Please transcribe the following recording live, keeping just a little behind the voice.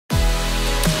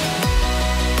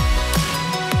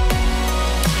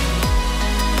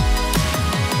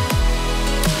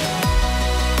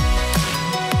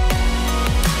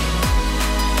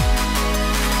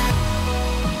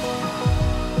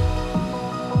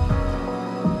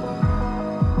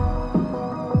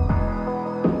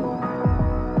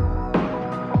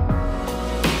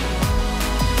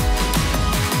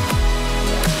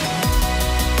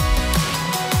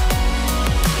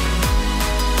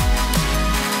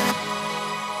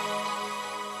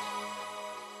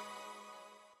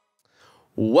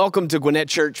Welcome to Gwinnett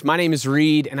Church. My name is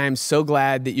Reed, and I'm so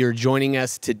glad that you're joining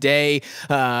us today.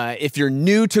 If you're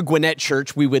new to Gwinnett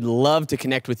Church, we would love to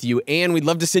connect with you, and we'd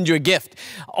love to send you a gift.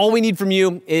 All we need from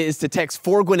you is to text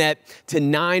FORGWINNETT to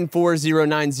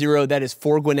 94090. That is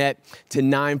FORGWINNETT to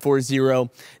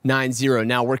 94090.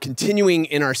 Now, we're continuing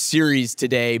in our series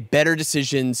today, Better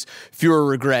Decisions, Fewer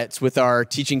Regrets, with our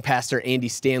teaching pastor, Andy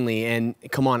Stanley. And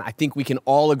come on, I think we can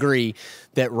all agree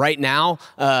that right now,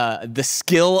 the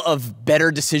skill of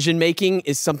better decision-making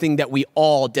is something that we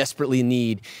all desperately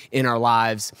need in our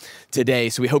lives today.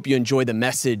 So we hope you enjoy the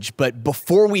message. But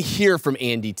before we hear from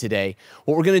Andy today,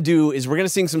 what we're going to do is we're going to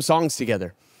sing some songs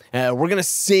together. We're going to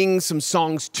sing some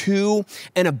songs to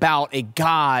and about a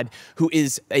God who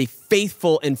is a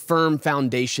faithful and firm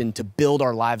foundation to build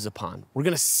our lives upon. We're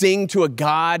going to sing to a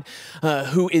God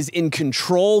who is in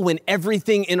control when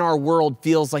everything in our world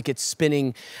feels like it's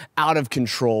spinning out of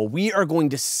control. We are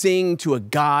going to sing to a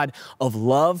God of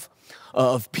love,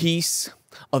 of peace,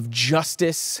 of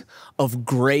justice, of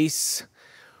grace.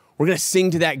 We're going to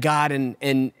sing to that God,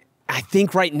 and I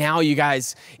think right now, you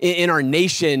guys, in our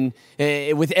nation,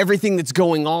 with everything that's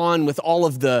going on, with all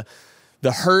of the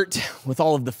hurt, with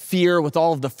all of the fear, with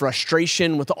all of the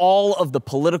frustration, with all of the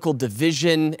political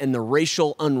division and the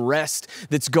racial unrest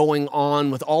that's going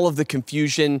on, with all of the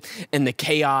confusion and the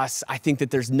chaos, I think that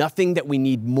there's nothing that we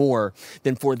need more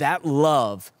than for that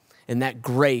love and that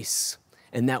grace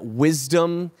and that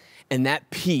wisdom and that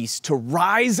peace to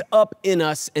rise up in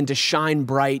us and to shine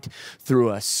bright through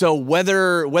us. So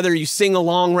whether you sing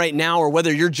along right now or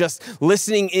whether you're just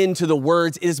listening into the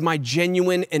words, it is my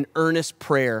genuine and earnest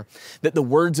prayer that the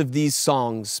words of these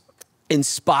songs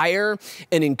inspire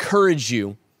and encourage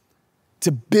you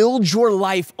to build your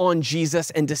life on Jesus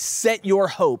and to set your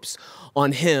hopes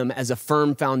on Him as a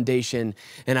firm foundation.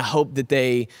 And I hope that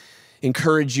they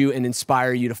encourage you and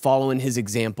inspire you to follow in His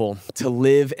example, to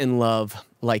live and love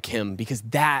like Him, because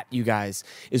that, you guys,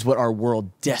 is what our world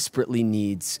desperately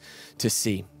needs to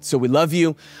see. So we love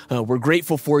you. We're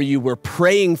grateful for you. We're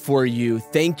praying for you.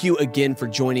 Thank you again for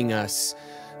joining us.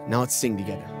 Now let's sing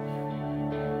together.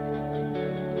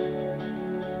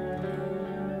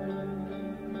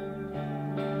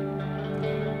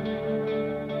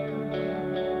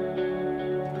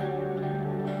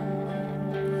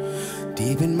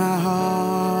 Deep in my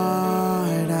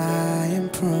heart, I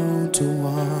am prone to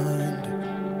wander,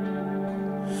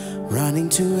 running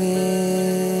to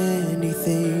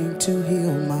anything to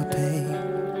heal my pain.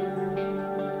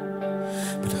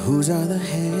 But whose are the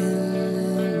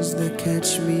hands that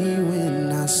catch me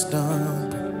when I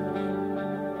stumble?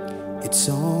 It's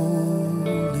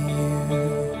only you.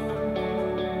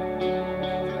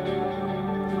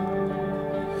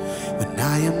 When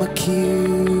I am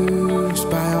accused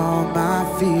by all my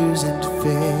fears and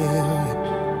failure,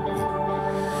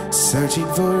 searching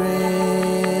for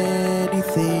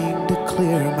anything to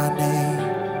clear my name,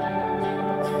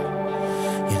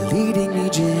 you're leading me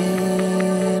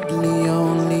gently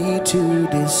only to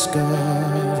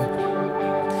discover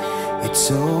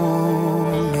it's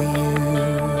only you.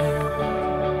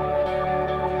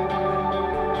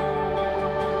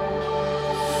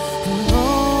 And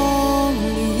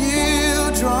only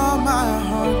you draw my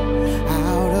heart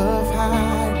out of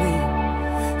hiding,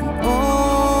 and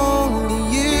only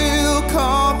you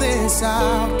call this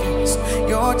outcast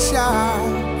your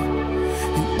child,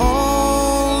 and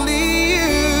only you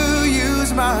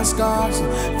use my scars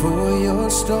for your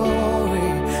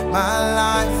story, my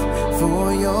life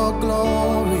for your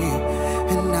glory,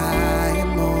 and I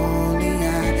am only yours.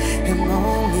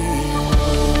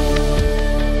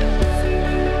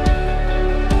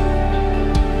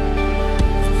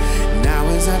 Now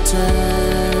as I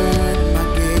turn my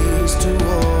gaze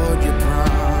toward your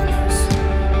promise,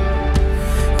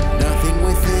 nothing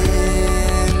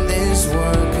within this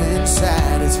world can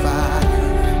satisfy.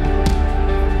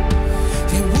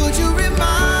 Then would you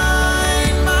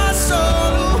remind my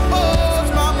soul who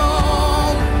holds my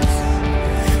moments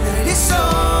that it's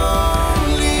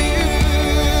only you,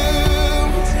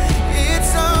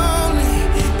 it's only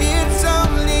you.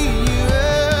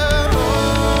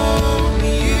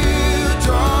 Only you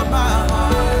draw my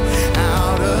heart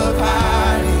out of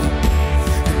hiding,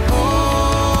 and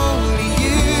only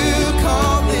you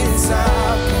call this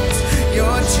outcast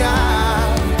your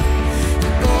child,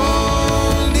 and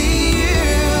only you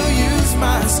use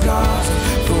my scars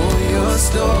for your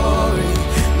story,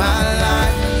 my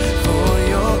life for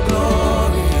your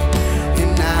glory,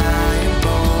 and I am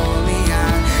only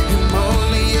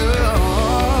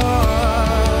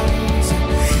yours.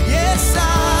 Yes, I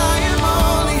am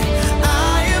only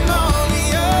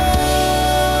yours.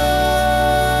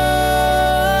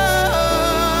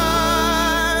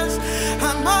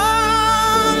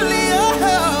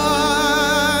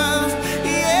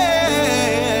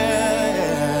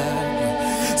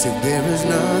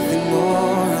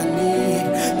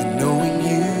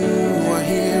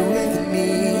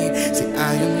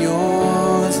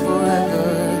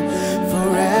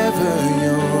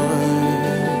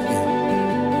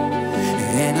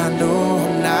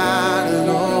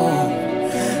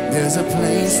 There's a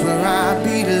place where I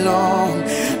belong.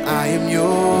 I am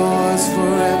yours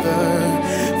forever,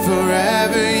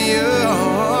 forever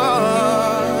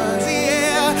yours.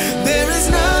 Yeah, there is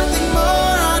nothing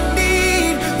more I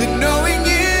need than knowing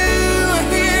you are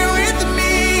here with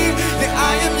me. That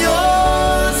I am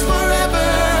yours forever,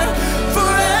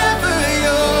 forever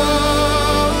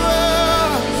yours.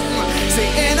 Say,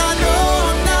 and I know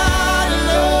I'm not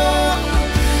alone.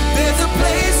 There's a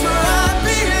place where I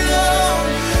belong.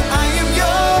 I am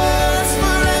yours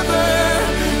forever,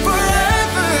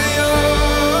 forever yours.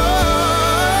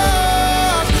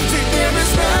 Say, there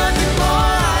is nothing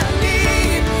more I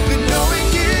need than knowing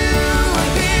you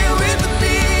are here with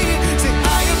me. Say, I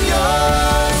am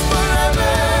yours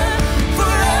forever,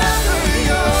 forever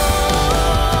yours.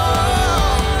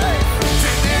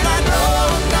 Say, and I know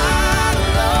I'm not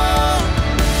alone.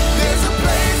 There's a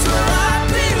place where I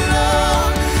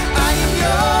belong. I am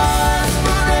yours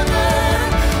forever,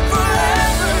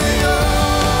 forever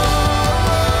yours.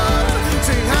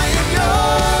 Say, I am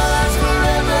yours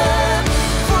forever,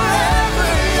 forever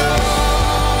yours.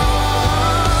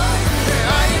 Say, I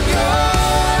am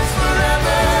yours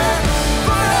forever,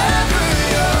 forever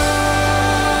yours.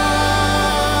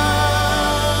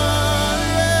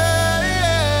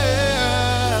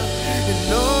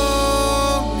 And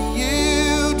only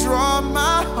you draw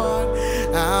my heart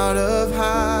out of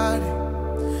hiding.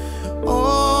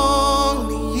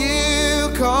 Only you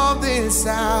call this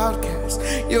outcast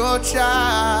your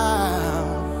child.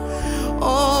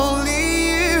 Only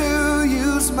you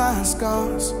use my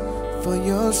scars for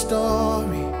your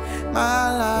story,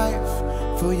 my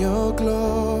life for your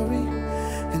glory.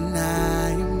 And I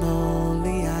am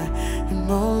only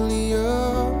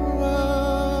yours.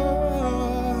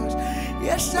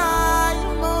 Yes, I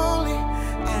am only yours.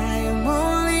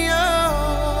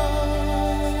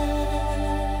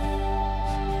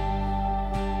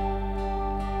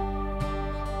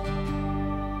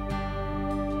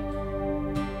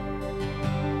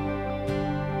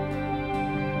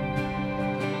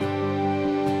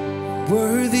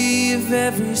 Worthy of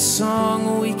every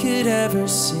song we could ever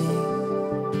sing.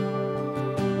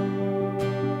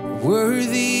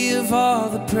 Worthy of all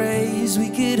the praise we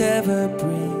could ever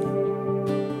bring.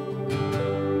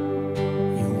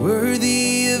 You're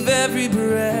worthy of every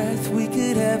breath we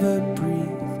could ever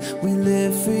breathe. We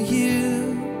live for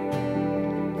you.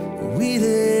 We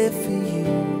live for you.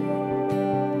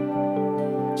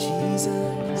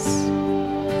 Jesus.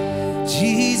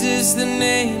 Jesus, the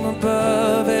name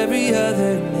above every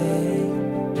other name.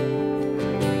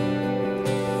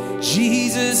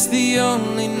 Jesus, the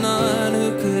only none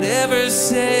who could ever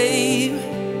save.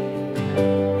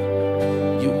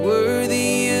 You're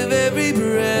worthy of every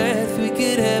breath we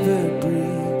could ever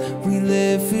breathe. We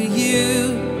live for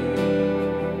you.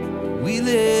 We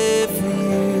live for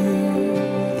you.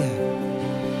 Yeah.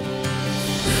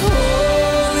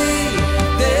 Holy,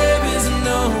 there is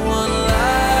no one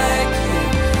like you.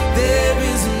 There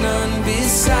is none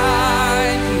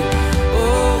beside you.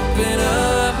 Open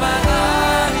up my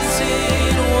eyes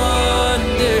in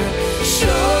wonder.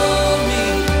 Show me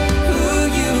who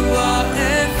you are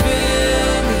and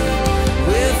fill me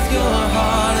with your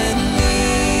heart and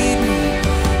lead me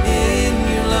in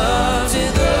your love to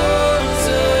those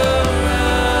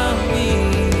around me.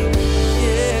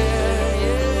 Yeah,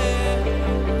 yeah.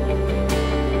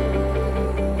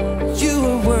 You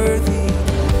are worthy,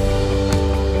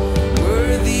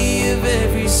 worthy of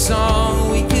every song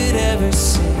we could ever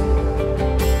sing.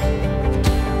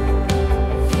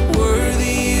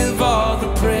 Worthy of all the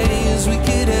praise we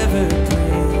could ever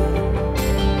bring.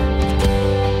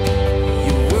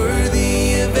 You're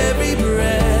worthy of every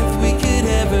breath we could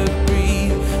ever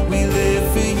breathe. We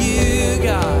live for you,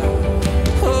 God.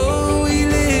 Oh, we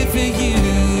live for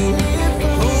you.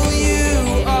 Oh,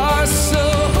 you are so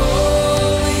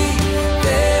holy.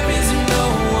 There is no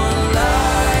one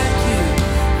like you.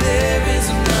 There is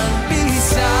none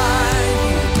beside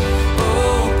you.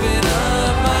 Open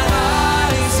up my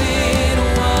eyes in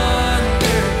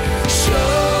wonder.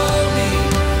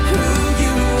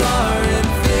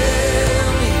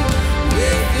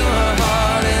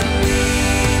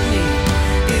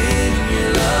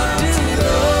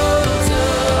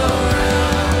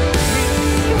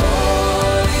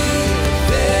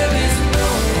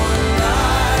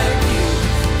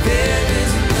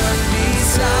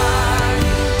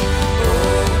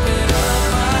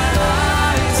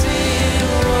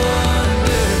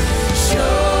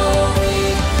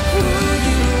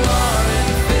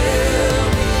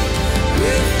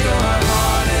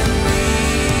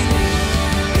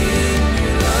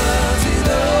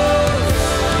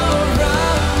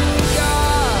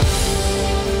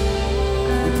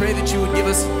 pray that you would give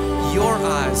us your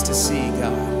eyes to see,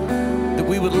 God. That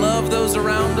we would love those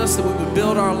around us, that we would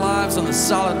build our lives on the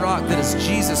solid rock that is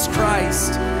Jesus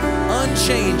Christ,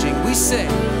 unchanging. We say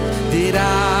that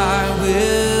I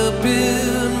will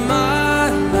build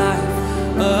my life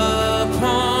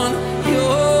upon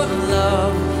your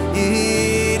love.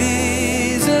 It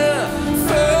is a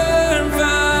firm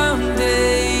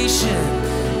foundation.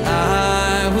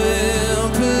 I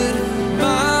will put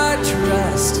my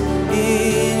trust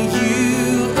in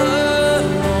you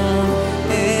alone,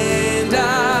 and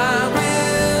I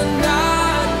will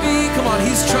not be, come on,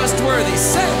 he's trustworthy.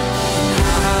 Say,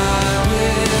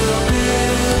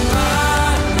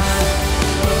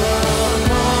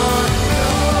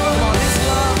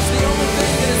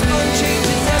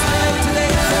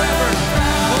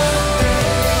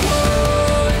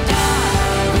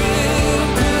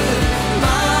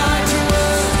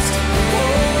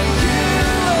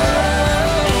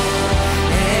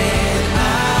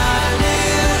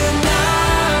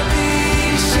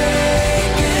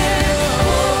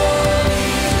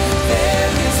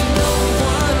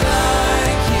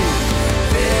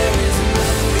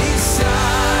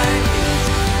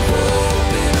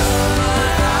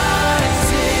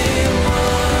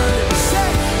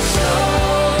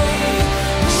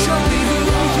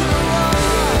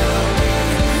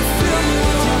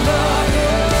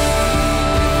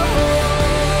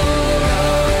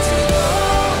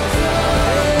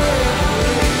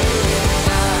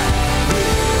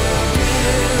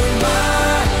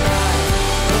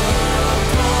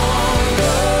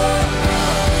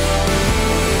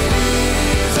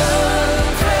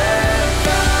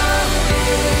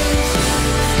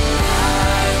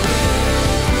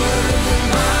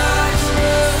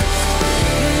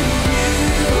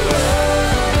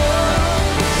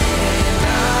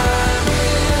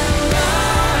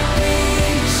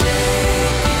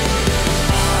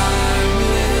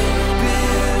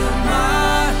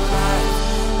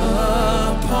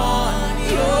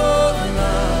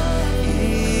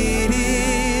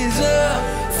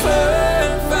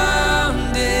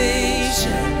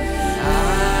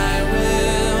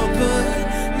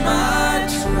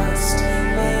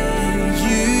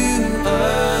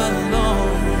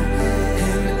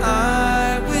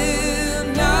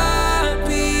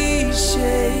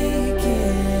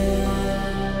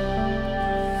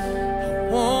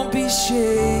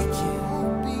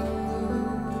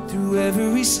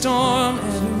 every storm,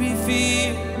 every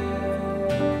fear,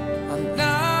 I'll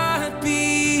not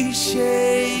be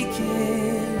shaken.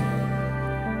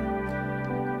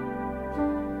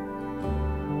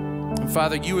 And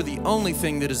Father, you are the only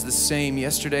thing that is the same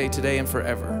yesterday, today, and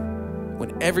forever.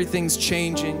 When everything's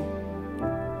changing,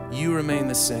 you remain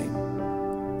the same.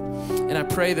 And I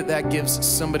pray that that gives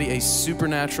somebody a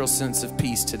supernatural sense of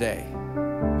peace today.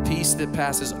 Peace that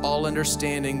passes all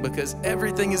understanding, because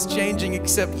everything is changing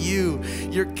except you.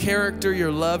 Your character,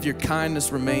 your love, your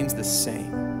kindness remains the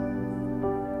same.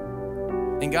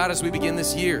 And God, as we begin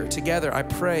this year together, I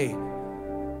pray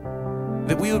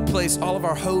that we would place all of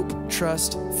our hope,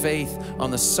 trust, faith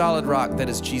on the solid rock that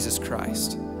is Jesus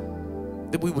Christ.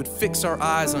 That we would fix our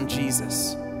eyes on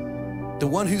Jesus, the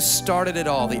one who started it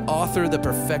all, the author, the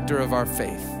perfecter of our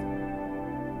faith.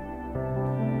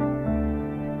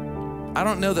 I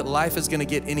don't know that life is going to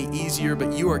get any easier,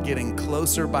 but you are getting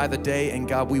closer by the day, and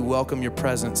God, we welcome your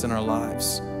presence in our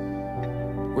lives.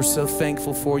 We're so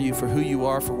thankful for you, for who you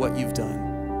are, for what you've done.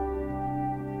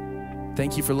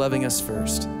 Thank you for loving us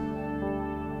first.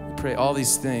 We pray all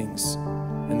these things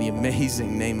in the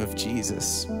amazing name of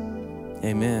Jesus.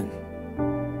 Amen.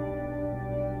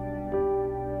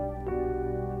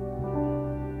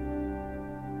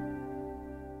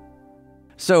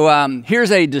 So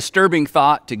here's a disturbing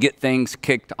thought to get things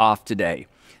kicked off today.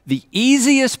 The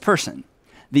easiest person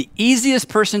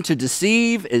to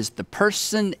deceive is the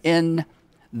person in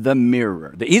the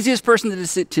mirror. The easiest person to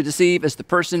deceive is the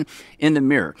person in the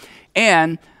mirror.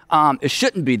 And it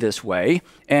shouldn't be this way,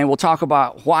 and we'll talk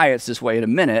about why it's this way in a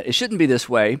minute. It shouldn't be this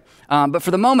way, but for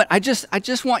the moment, I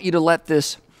just want you to let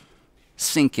this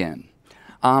sink in.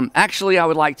 Actually, I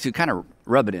would like to kind of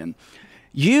rub it in.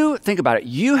 You, think about it,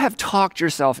 you have talked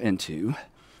yourself into,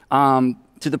 to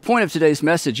the point of today's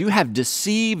message, you have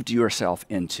deceived yourself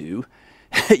into,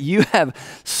 you have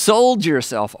sold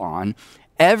yourself on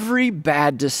every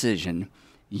bad decision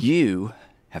you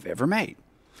have ever made.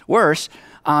 Worse,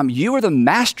 you are the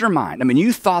mastermind. I mean,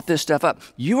 you thought this stuff up.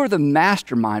 You are the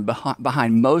mastermind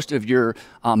behind most of your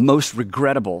most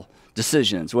regrettable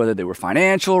decisions, whether they were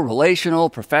financial, relational,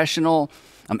 professional,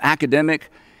 academic.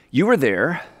 You were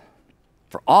there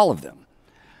for all of them.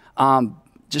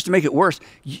 just to make it worse,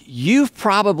 you've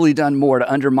probably done more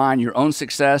to undermine your own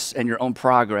success and your own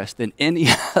progress than any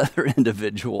other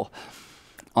individual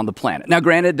on the planet. Now,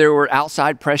 granted, there were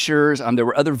outside pressures, there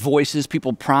were other voices,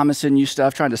 people promising you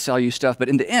stuff, trying to sell you stuff, but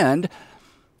in the end,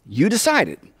 you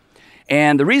decided.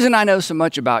 And the reason I know so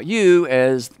much about you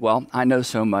is, well, I know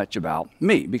so much about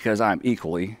me because I'm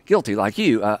equally guilty like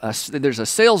you. There's a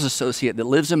sales associate that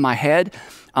lives in my head,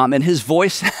 and his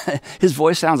voice, his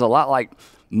voice sounds a lot like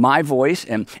my voice,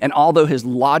 and although his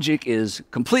logic is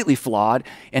completely flawed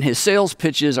and his sales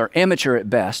pitches are amateur at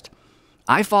best,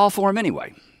 I fall for him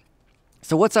anyway.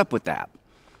 So what's up with that?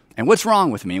 And what's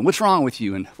wrong with me? And what's wrong with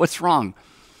you? And what's wrong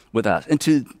with us? And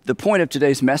to the point of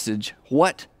today's message,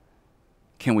 what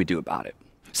can we do about it?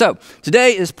 So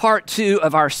today is part 2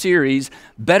 of our series,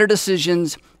 Better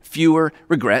Decisions, Fewer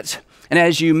Regrets. And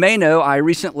as you may know, I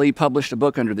recently published a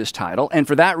book under this title. And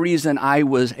for that reason, I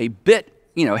was a bit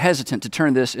hesitant to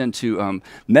turn this into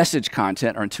message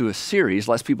content or into a series,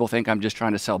 lest people think I'm just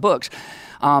trying to sell books.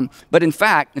 But in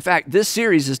fact, this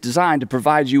series is designed to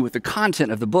provide you with the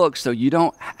content of the book so you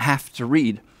don't have to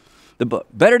read the book.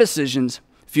 Better Decisions,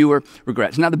 Fewer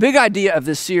Regrets. Now, the big idea of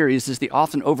this series is the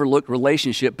often overlooked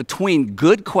relationship between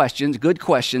good questions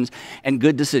and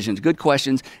good decisions. Good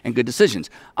questions and good decisions.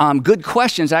 Good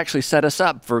questions actually set us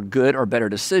up for good or better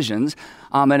decisions.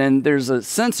 And then there's a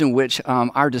sense in which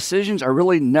our decisions are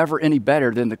really never any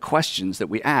better than the questions that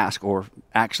we ask or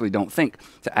actually don't think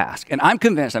to ask. And I'm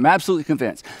absolutely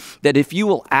convinced that if you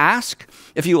will ask,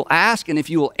 and if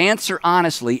you will answer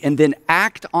honestly and then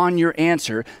act on your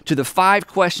answer to the 5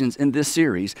 questions in this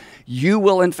series, you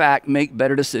will in fact make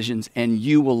better decisions and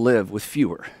you will live with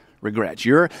fewer regrets.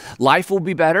 Your life will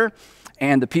be better,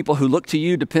 and the people who look to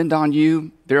you, depend on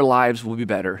you, their lives will be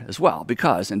better as well.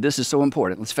 Because, and this is so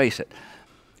important, let's face it,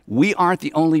 we aren't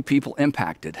the only people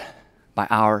impacted by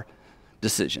our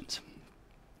decisions.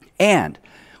 And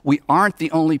we aren't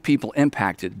the only people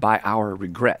impacted by our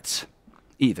regrets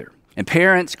either. And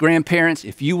parents, grandparents,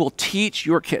 if you will teach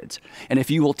your kids and if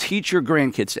you will teach your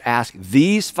grandkids to ask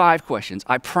these 5 questions,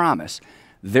 I promise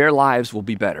their lives will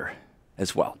be better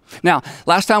as well. Now,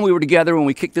 last time we were together when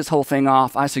we kicked this whole thing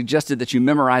off, I suggested that you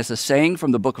memorize a saying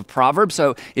from the book of Proverbs.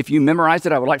 So if you memorized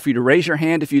it, I would like for you to raise your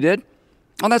hand if you did.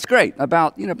 Oh, that's great.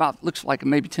 About looks like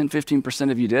maybe 10, 15%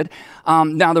 of you did.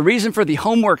 Now, the reason for the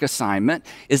homework assignment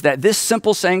is that this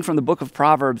simple saying from the book of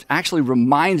Proverbs actually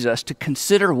reminds us to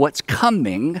consider what's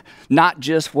coming, not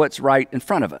just what's right in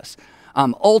front of us.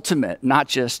 Ultimate, not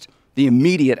just the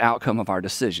immediate outcome of our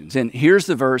decisions. And here's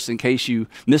the verse in case you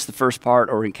missed the first part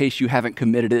or in case you haven't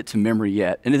committed it to memory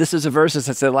yet. And this is a verse, as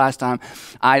I said last time,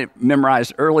 I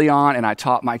memorized early on and I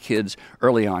taught my kids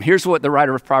early on. Here's what the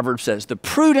writer of Proverbs says. The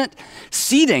prudent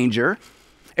see danger,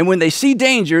 and when they see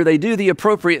danger, they do the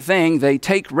appropriate thing, they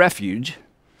take refuge.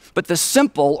 But the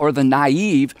simple or the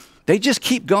naive, they just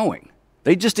keep going.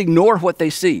 They just ignore what they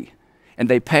see and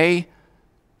they pay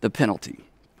the penalty.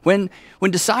 When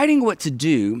deciding what to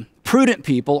do, prudent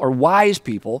people or wise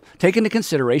people take into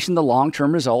consideration the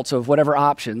long-term results of whatever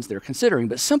options they're considering.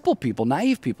 But simple people,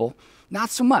 naive people, not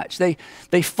so much.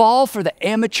 They fall for the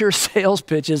amateur sales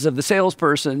pitches of the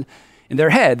salesperson in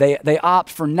their head. They opt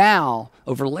for now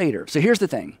over later. So here's the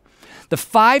thing. The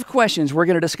 5 questions we're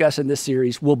going to discuss in this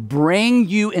series will bring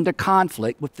you into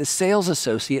conflict with the sales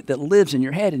associate that lives in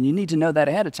your head, and you need to know that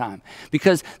ahead of time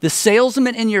because the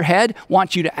salesman in your head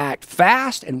wants you to act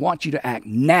fast and wants you to act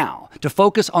now, to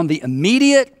focus on the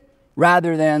immediate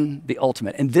rather than the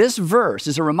ultimate. And this verse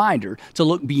is a reminder to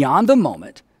look beyond the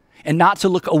moment and not to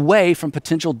look away from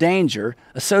potential danger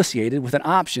associated with an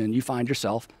option you find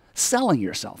yourself selling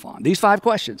yourself on. These 5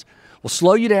 questions will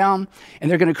slow you down, and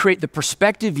they're going to create the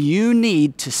perspective you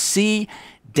need to see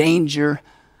danger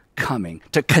coming,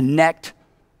 to connect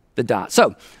the dots.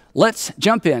 So let's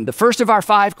jump in. The first of our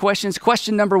 5 questions,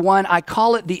 question number 1, I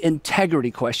call it the integrity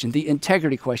question, the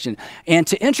integrity question. And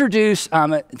to introduce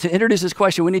this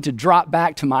question, we need to drop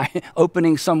back to my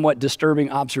opening, somewhat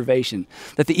disturbing observation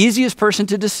that the easiest person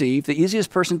to deceive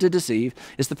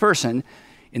is the person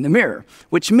in the mirror,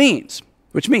 which means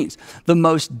the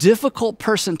most difficult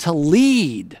person to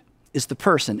lead is the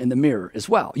person in the mirror as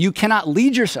well. You cannot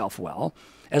lead yourself well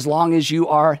as long as you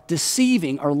are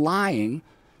deceiving or lying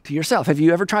to yourself. Have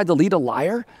you ever tried to lead a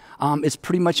liar? It's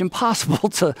pretty much impossible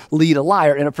to lead a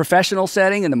liar. In a professional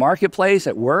setting, in the marketplace,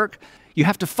 at work, you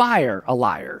have to fire a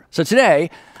liar. So today,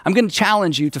 I'm going to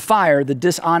challenge you to fire the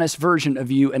dishonest version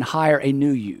of you and hire a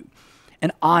new you.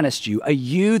 An honest you, a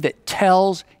you that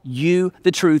tells you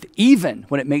the truth even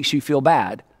when it makes you feel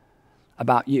bad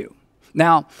about you.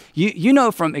 Now, you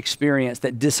know from experience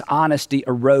that dishonesty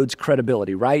erodes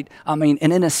credibility, right? I mean,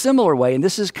 and in a similar way, and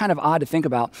this is kind of odd to think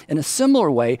about, in a similar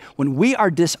way, when we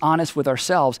are dishonest with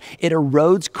ourselves, it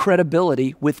erodes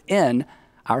credibility within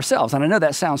ourselves. And I know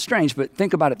that sounds strange, but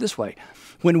think about it this way.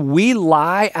 When we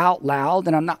lie out loud,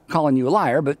 and I'm not calling you a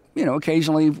liar, but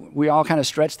occasionally we all kind of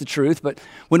stretch the truth, but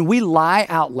when we lie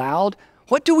out loud,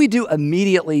 what do we do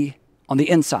immediately on the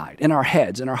inside, in our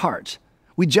heads, in our hearts?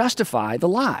 We justify the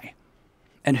lie.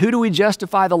 And who do we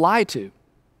justify the lie to?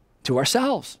 To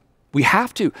ourselves. We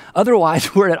have to.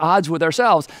 Otherwise, we're at odds with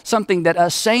ourselves, something that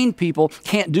us sane people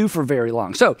can't do for very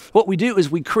long. So what we do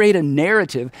is we create a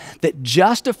narrative that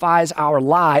justifies our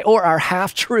lie or our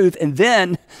half-truth, and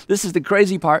then, this is the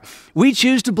crazy part, we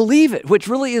choose to believe it, which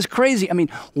really is crazy. I mean,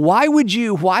 why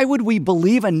would we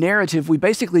believe a narrative we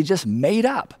basically just made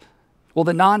up? Well,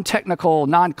 the non-technical,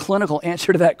 non-clinical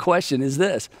answer to that question is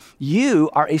this. You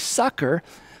are a sucker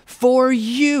for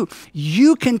you.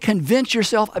 You can convince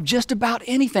yourself of just about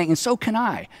anything, and so can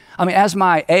I. I mean, as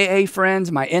my AA friends,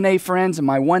 my NA friends, and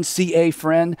my one CA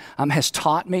friend has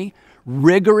taught me,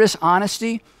 rigorous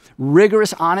honesty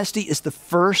is the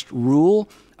first rule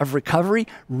of recovery.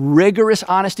 Rigorous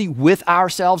honesty with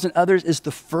ourselves and others is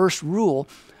the first rule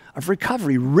of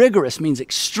recovery. Rigorous means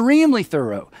extremely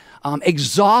thorough,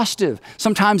 exhaustive,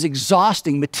 sometimes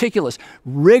exhausting, meticulous,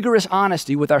 rigorous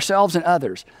honesty with ourselves and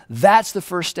others. That's the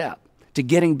first step to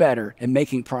getting better and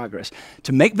making progress.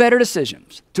 To make better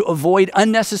decisions, to avoid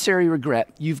unnecessary regret,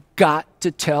 you've got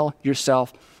to tell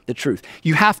yourself the truth.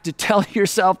 You have to tell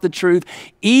yourself the truth,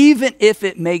 even if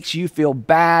it makes you feel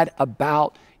bad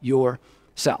about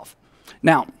yourself.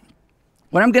 Now,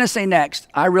 what I'm going to say next,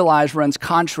 I realize runs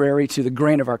contrary to the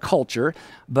grain of our culture,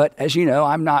 but as you know,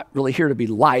 I'm not really here to be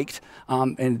liked,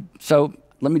 and so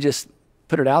let me just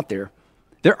put it out there.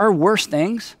 There are worse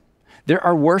things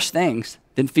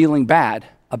than feeling bad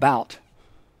about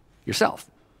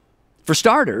yourself. For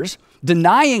starters,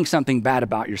 denying something bad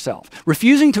about yourself,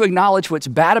 refusing to acknowledge what's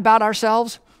bad about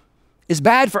ourselves is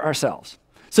bad for ourselves.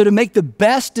 So to make the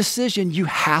best decision, you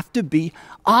have to be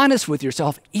honest with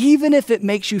yourself, even if it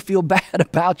makes you feel bad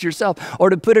about yourself. Or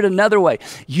to put it another way,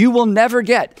 you will never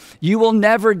get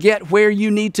where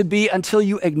you need to be until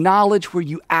you acknowledge where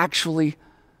you actually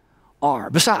are.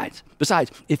 Besides,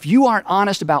 if you aren't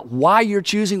honest about why you're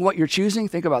choosing what you're choosing,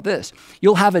 think about this.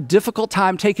 You'll have a difficult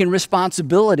time taking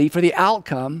responsibility for the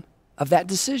outcome of that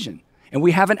decision. And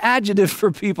we have an adjective for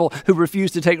people who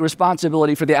refuse to take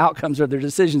responsibility for the outcomes of their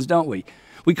decisions, don't we?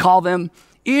 We call them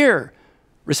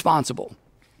irresponsible.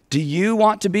 Do you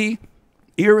want to be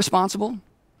irresponsible?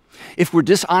 If we're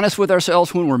dishonest with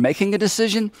ourselves when we're making a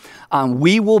decision,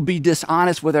 we will be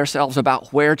dishonest with ourselves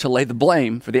about where to lay the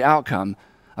blame for the outcome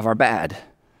of our bad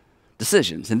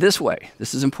decisions. In this way,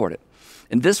 this is important.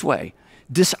 In this way,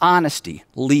 dishonesty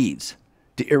leads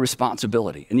to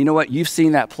irresponsibility. And you know what? You've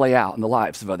seen that play out in the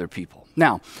lives of other people.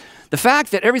 Now, the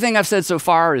fact that everything I've said so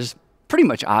far is pretty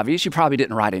much obvious. You probably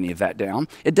didn't write any of that down.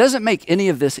 It doesn't make any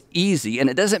of this easy, and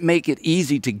it doesn't make it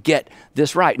easy to get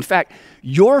this right. In fact,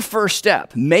 your first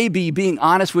step may be being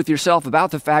honest with yourself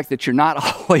about the fact that you're not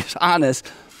always honest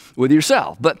with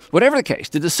yourself. But whatever the case,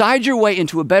 to decide your way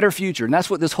into a better future, and that's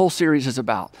what this whole series is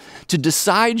about, to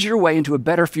decide your way into a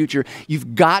better future,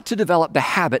 you've got to develop the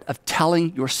habit of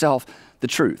telling yourself the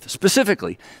truth.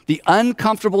 Specifically, the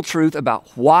uncomfortable truth about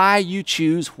why you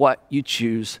choose what you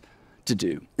choose to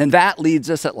do. And that leads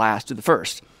us at last to the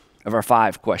first of our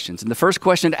 5 questions. And the first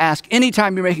question to ask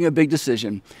anytime you're making a big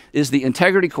decision is the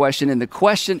integrity question. And the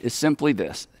question is simply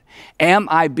this: am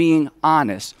I being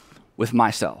honest with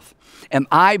myself? Am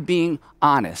I being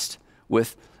honest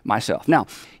with myself? Now,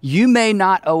 you may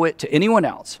not owe it to anyone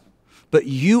else, but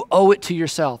you owe it to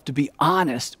yourself to be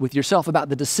honest with yourself about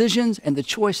the decisions and the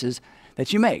choices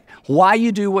that you make, why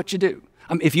you do what you do.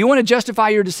 If you want to justify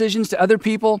your decisions to other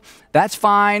people, that's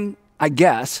fine, I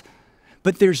guess,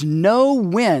 but there's no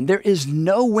win. There is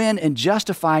no win in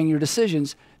justifying your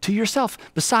decisions to yourself.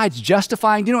 Besides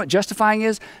justifying, do you know what justifying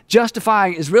is?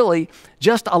 Justifying is really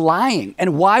just a lying.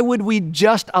 And why would we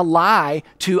just a lie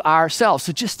to ourselves?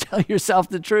 So just tell yourself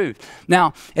the truth.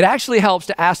 Now, it actually helps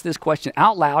to ask this question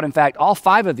out loud. In fact, all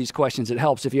 5 of these questions, it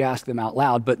helps if you ask them out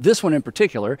loud, but this one in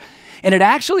particular. And it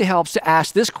actually helps to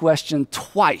ask this question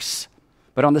twice.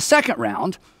 But on the second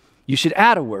round, you should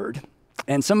add a word.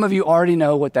 And some of you already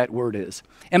know what that word is.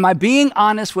 Am I being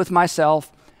honest with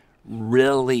myself?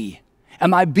 Really?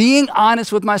 Am I being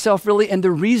honest with myself really? And the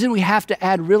reason we have to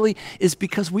add really is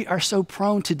because we are so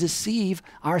prone to deceive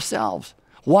ourselves.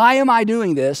 Why am I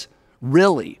doing this?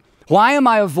 Really? Why am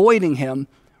I avoiding him?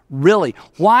 Really?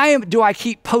 Why do I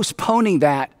keep postponing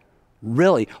that?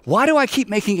 Really? Why do I keep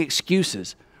making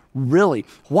excuses? Really?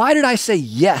 Why did I say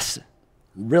yes?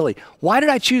 Really? Why did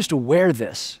I choose to wear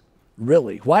this?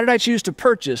 Really? Why did I choose to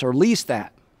purchase or lease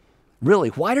that? Really?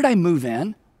 Why did I move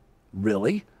in?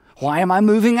 Really? Why am I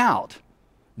moving out?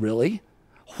 Really?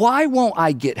 Why won't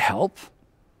I get help?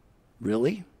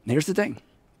 Really? And here's the thing.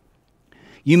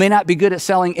 You may not be good at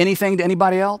selling anything to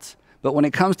anybody else, but when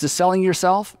it comes to selling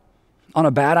yourself on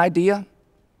a bad idea,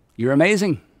 you're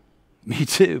amazing. Me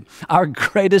too. Our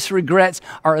greatest regrets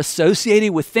are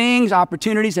associated with things,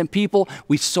 opportunities, and people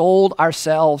we sold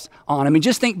ourselves on. I mean,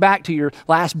 just think back to your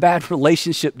last bad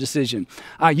relationship decision.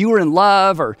 You were in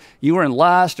love or you were in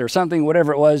lust or something,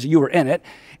 whatever it was, you were in it.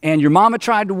 And your mama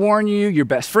tried to warn you, your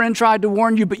best friend tried to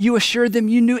warn you, but you assured them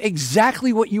you knew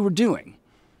exactly what you were doing.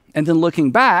 And then looking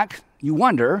back, you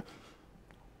wonder,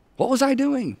 what was I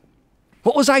doing?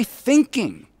 What was I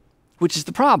thinking? Which is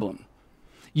the problem.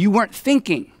 You weren't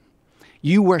thinking.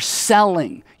 You were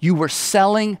selling. You were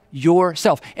selling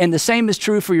yourself. And the same is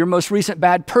true for your most recent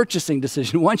bad purchasing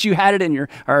decision. Once you had it in your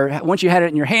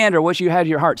hand, or once you had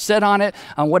your heart set on it,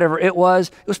 on whatever it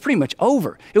was pretty much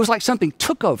over. It was like something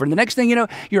took over. And the next thing you know,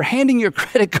 you're handing your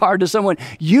credit card to someone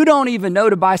you don't even know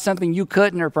to buy something you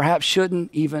couldn't or perhaps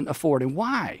shouldn't even afford. And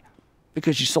why?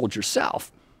 Because you sold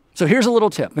yourself. So here's a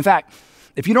little tip. In fact,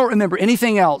 if you don't remember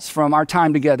anything else from our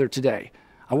time together today,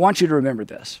 I want you to remember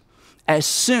this. As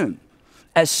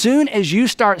soon as you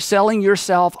start selling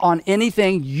yourself on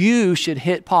anything, you should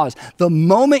hit pause. The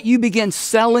moment you begin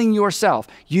selling yourself,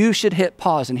 you should hit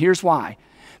pause. And here's why.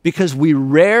 Because we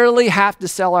rarely have to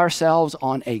sell ourselves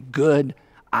on a good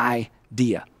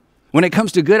idea. When it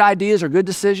comes to good ideas or good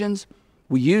decisions,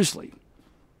 we usually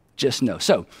just know.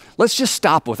 So let's just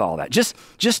stop with all that.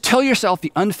 Just tell yourself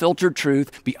the unfiltered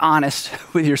truth. Be honest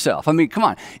with yourself. I mean, come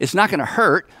on. It's not going to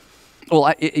hurt.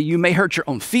 Well, you may hurt your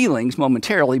own feelings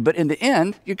momentarily, but in the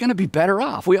end, you're going to be better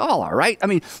off. We all are, right? I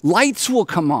mean, lights will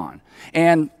come on.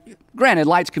 And granted,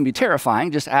 lights can be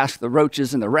terrifying. Just ask the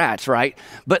roaches and the rats, right?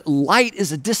 But light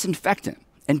is a disinfectant,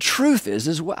 and truth is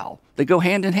as well. They go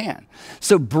hand in hand.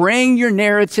 So bring your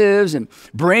narratives and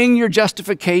bring your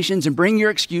justifications and bring your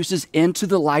excuses into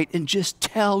the light and just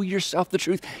tell yourself the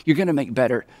truth. You're going to make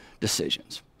better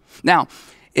decisions. Now,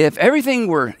 if everything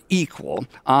were equal,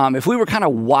 if we were kind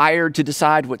of wired to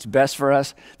decide what's best for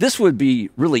us, this would be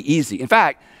really easy. In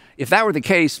fact, if that were the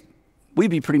case,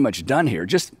 we'd be pretty much done here.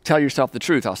 Just tell yourself the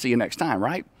truth. I'll see you next time,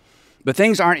 right? But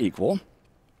things aren't equal.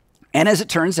 And as it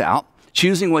turns out,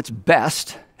 choosing what's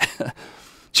best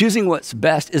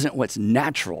isn't what's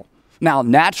natural. Now,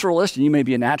 naturalists, and you may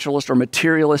be a naturalist or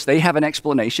materialist, they have an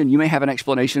explanation. You may have an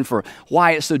explanation for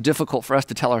why it's so difficult for us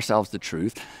to tell ourselves the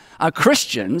truth.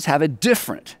 Christians have a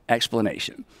different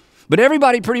explanation. But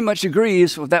everybody pretty much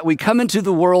agrees that we come into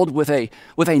the world with a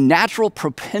natural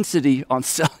propensity on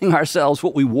selling ourselves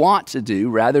what we want to do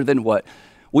rather than what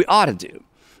we ought to do.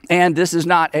 And this is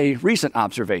not a recent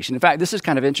observation. In fact, this is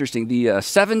kind of interesting. The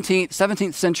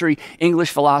 17th century English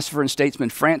philosopher and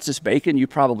statesman Francis Bacon, you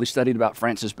probably studied about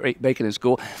Francis Bacon in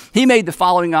school, he made the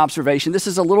following observation. This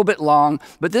is a little bit long,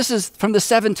 but this is from the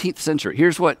 17th century.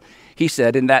 Here's what he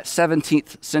said in that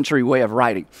 17th century way of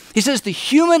writing. He says, the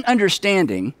human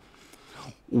understanding,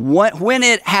 when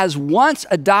it has once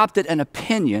adopted an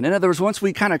opinion, in other words, once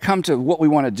we kind of come to what we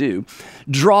want to do,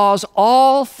 draws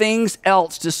all things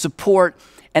else to support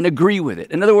and agree with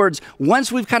it. In other words, once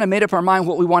we've kind of made up our mind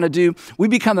what we want to do, we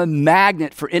become a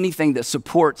magnet for anything that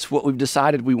supports what we've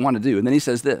decided we want to do. And then he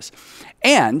says this,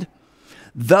 and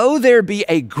though there be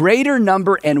a greater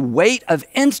number and weight of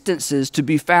instances to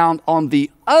be found on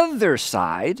the other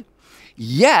side,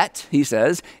 yet, he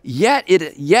says, yet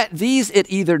these it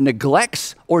either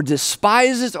neglects or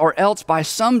despises or else by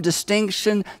some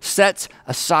distinction sets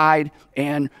aside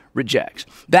and rejects.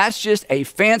 That's just a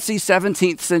fancy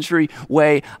 17th century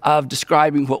way of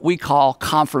describing what we call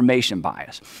confirmation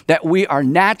bias. That we are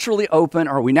naturally open,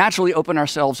 or we naturally open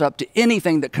ourselves up to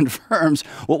anything that confirms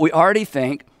what we already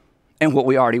think and what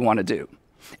we already want to do.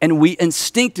 And we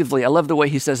instinctively, I love the way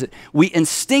he says it, we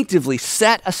instinctively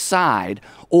set aside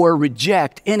or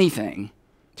reject anything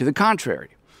to the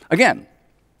contrary. Again,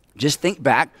 just think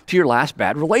back to your last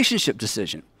bad relationship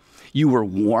decision. You were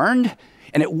warned,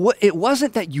 and it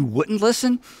wasn't that you wouldn't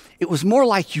listen, it was more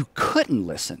like you couldn't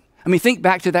listen. I mean, think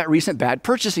back to that recent bad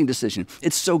purchasing decision.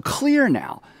 It's so clear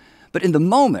now. But in the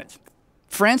moment,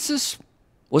 Francis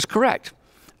was correct.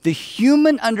 The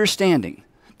human understanding,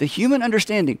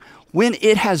 when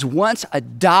it has once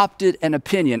adopted an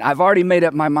opinion, I've already made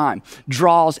up my mind,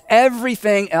 draws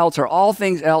everything else or all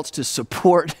things else to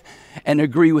support and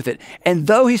agree with it. And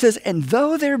though, he says, and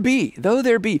though there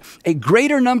be a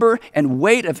greater number and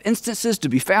weight of instances to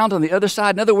be found on the other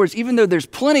side, in other words, even though there's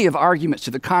plenty of arguments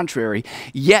to the contrary,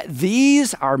 yet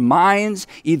these our minds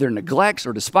either neglects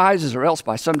or despises or else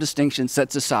by some distinction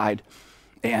sets aside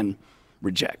and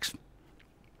rejects.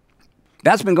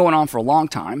 That's been going on for a long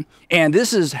time, and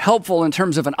this is helpful in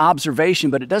terms of an observation,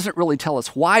 but it doesn't really tell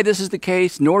us why this is the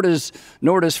case, nor does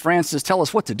Francis tell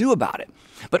us what to do about it.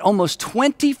 But almost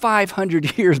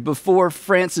 2,500 years before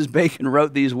Francis Bacon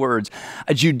wrote these words,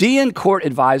 a Judean court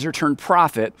advisor turned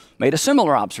prophet made a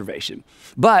similar observation.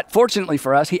 But fortunately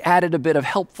for us, he added a bit of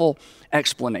helpful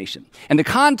explanation. And the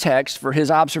context for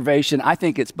his observation, I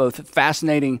think it's both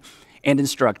fascinating and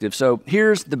instructive. So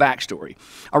here's the backstory.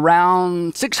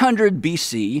 Around 600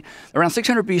 BC,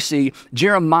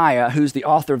 Jeremiah, who's the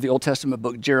author of the Old Testament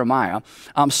book Jeremiah,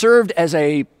 served as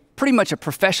pretty much a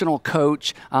professional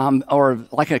coach or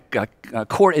like a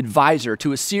court advisor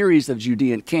to a series of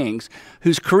Judean kings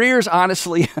whose careers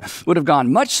honestly would have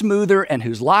gone much smoother and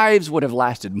whose lives would have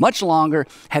lasted much longer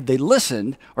had they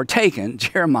listened or taken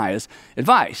Jeremiah's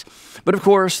advice. But of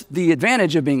course, the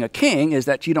advantage of being a king is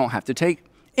that you don't have to take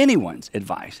anyone's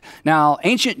advice. Now,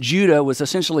 ancient Judah was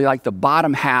essentially like the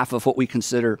bottom half of what we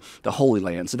consider the Holy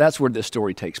Land. So that's where this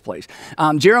story takes place.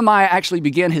 Jeremiah actually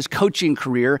began his coaching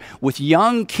career with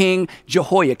young King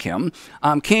Jehoiakim.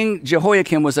 King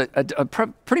Jehoiakim was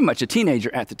pretty much a teenager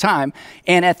at the time.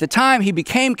 And at the time he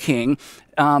became king,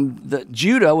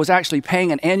 Judah was actually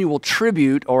paying an annual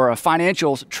tribute or a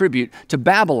financial tribute to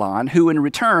Babylon, who in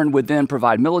return would then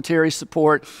provide military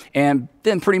support and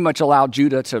then pretty much allow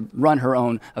Judah to run her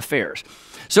own affairs.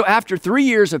 So after 3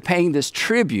 years of paying this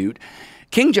tribute,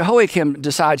 King Jehoiakim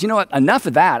decides, you know what, enough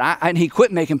of that, and he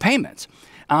quit making payments.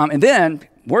 And then,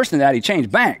 worse than that, he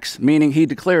changed banks, meaning he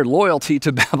declared loyalty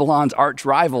to Babylon's arch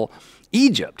rival,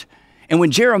 Egypt. And when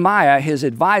Jeremiah, his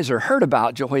advisor, heard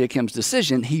about Jehoiakim's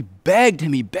decision, he begged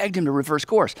him to reverse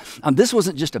course. This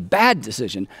wasn't just a bad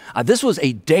decision. This was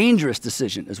a dangerous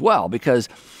decision as well, because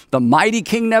the mighty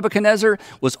King Nebuchadnezzar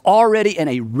was already in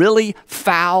a really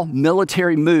foul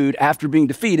military mood after being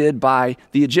defeated by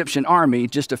the Egyptian army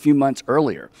just a few months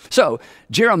earlier. So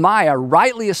Jeremiah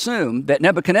rightly assumed that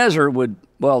Nebuchadnezzar would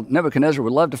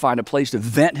love to find a place to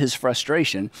vent his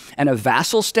frustration, and a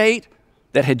vassal state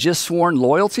that had just sworn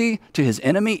loyalty to his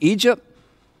enemy, Egypt,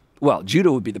 well,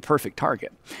 Judah would be the perfect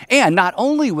target. And not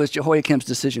only was Jehoiakim's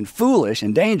decision foolish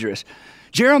and dangerous,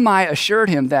 Jeremiah assured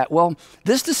him that, well,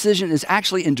 this decision is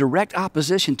actually in direct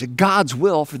opposition to God's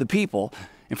will for the people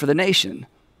and for the nation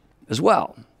as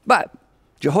well. But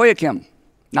Jehoiakim,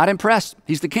 not impressed.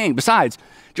 He's the king. Besides,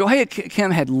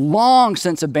 Jehoiakim had long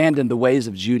since abandoned the ways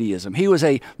of Judaism. He was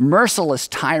a merciless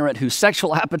tyrant whose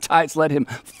sexual appetites led him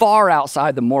far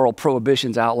outside the moral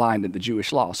prohibitions outlined in the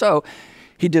Jewish law. So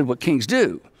he did what kings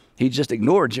do. He just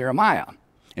ignored Jeremiah.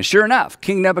 And sure enough,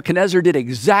 King Nebuchadnezzar did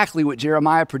exactly what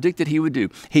Jeremiah predicted he would do.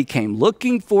 He came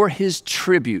looking for his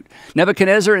tribute.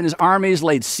 Nebuchadnezzar and his armies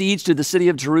laid siege to the city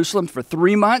of Jerusalem for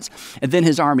 3 months, and then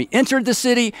his army entered the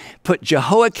city, put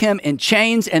Jehoiakim in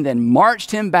chains, and then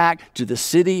marched him back to the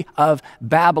city of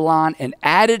Babylon and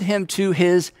added him to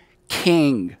his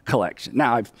king collection.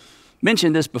 Now, I've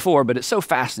mentioned this before, but it's so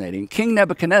fascinating. King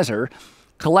Nebuchadnezzar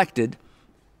collected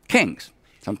kings.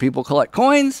 Some people collect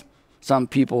coins. Some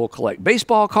people collect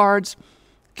baseball cards.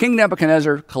 King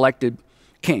Nebuchadnezzar collected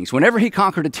kings. Whenever he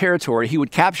conquered a territory, he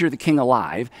would capture the king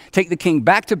alive, take the king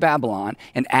back to Babylon,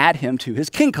 and add him to his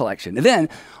king collection. And then,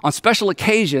 on special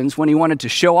occasions, when he wanted to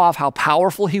show off how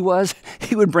powerful he was,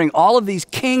 he would bring all of these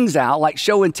kings out, like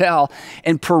show and tell,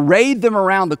 and parade them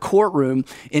around the courtroom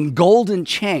in golden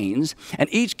chains. And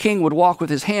each king would walk with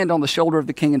his hand on the shoulder of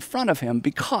the king in front of him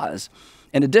because,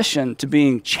 in addition to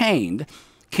being chained,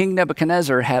 King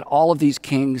Nebuchadnezzar had all of these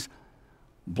kings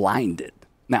blinded.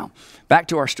 Now, back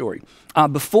to our story.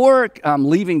 Before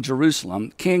leaving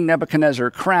Jerusalem, King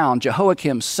Nebuchadnezzar crowned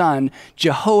Jehoiakim's son,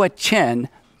 Jehoiachin,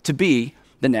 to be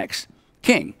the next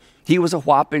king. He was a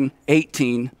whopping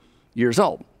 18 years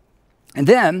old. And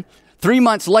then, 3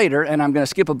 months later, and I'm going to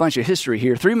skip a bunch of history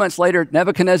here, 3 months later,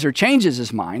 Nebuchadnezzar changes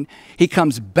his mind. He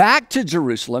comes back to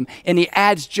Jerusalem, and he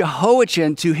adds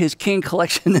Jehoiachin to his king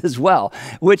collection as well,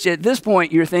 which at this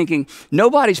point, you're thinking,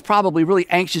 nobody's probably really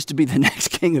anxious to be the next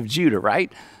king of Judah,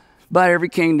 right? But every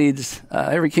kingdom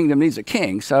needs a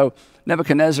king. So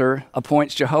Nebuchadnezzar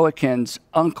appoints Jehoiachin's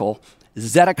uncle,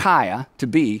 Zedekiah, to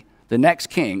be the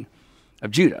next king of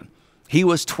Judah. He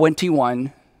was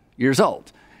 21 years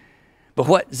old. But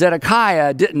what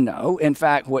Zedekiah didn't know, in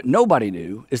fact, what nobody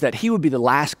knew, is that he would be the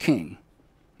last king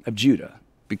of Judah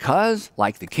because,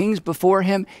 like the kings before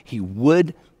him, he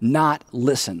would not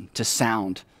listen to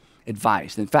sound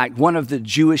advice. In fact, one of the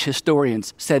Jewish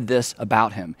historians said this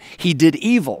about him. He did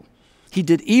evil. He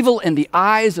did evil in the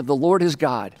eyes of the Lord his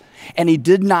God, and he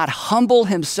did not humble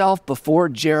himself before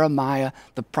Jeremiah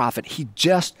the prophet. He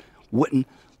just wouldn't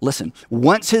listen.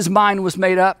 Once his mind was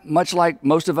made up, much like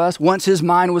most of us, once his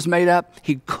mind was made up,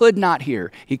 he could not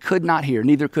hear. He could not hear,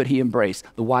 neither could he embrace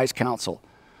the wise counsel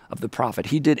of the prophet.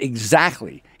 He did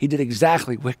exactly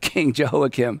what King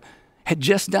Jehoiakim had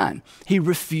just done. He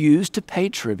refused to pay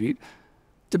tribute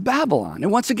to Babylon.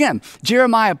 And once again,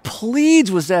 Jeremiah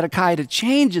pleads with Zedekiah to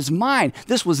change his mind.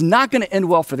 This was not going to end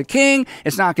well for the king.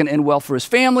 It's not going to end well for his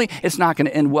family. It's not going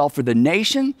to end well for the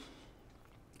nation.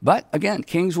 But again,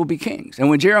 kings will be kings. And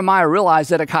when Jeremiah realized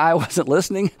Zedekiah wasn't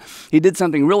listening, he did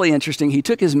something really interesting. He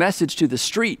took his message to the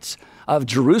streets of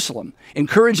Jerusalem,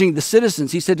 encouraging the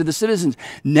citizens. He said to the citizens,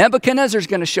 Nebuchadnezzar's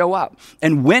going to show up.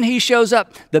 And when he shows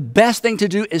up, the best thing to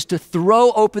do is to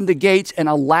throw open the gates and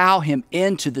allow him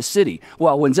into the city.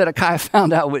 Well, when Zedekiah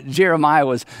found out what Jeremiah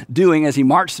was doing as he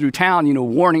marched through town,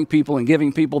 warning people and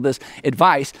giving people this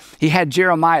advice, he had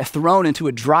Jeremiah thrown into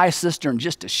a dry cistern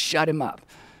just to shut him up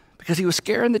because he was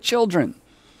scaring the children.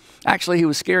 Actually, he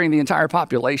was scaring the entire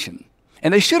population.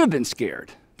 And they should have been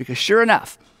scared because sure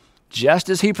enough, just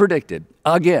as he predicted,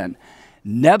 again,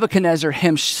 Nebuchadnezzar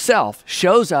himself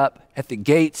shows up at the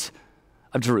gates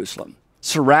of Jerusalem,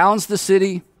 surrounds the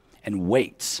city, and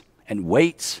waits and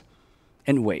waits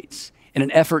and waits in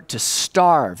an effort to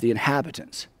starve the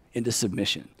inhabitants into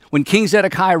submission. When King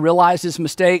Zedekiah realized his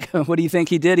mistake, what do you think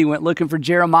he did? He went looking for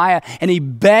Jeremiah, and he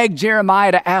begged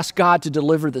Jeremiah to ask God to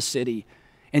deliver the city.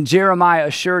 And Jeremiah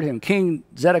assured him, King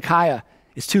Zedekiah,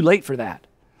 it's too late for that.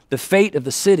 The fate of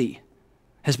the city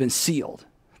has been sealed.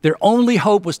 Their only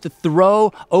hope was to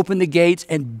throw open the gates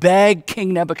and beg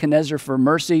King Nebuchadnezzar for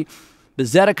mercy. But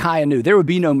Zedekiah knew there would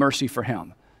be no mercy for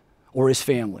him or his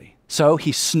family. So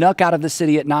he snuck out of the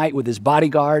city at night with his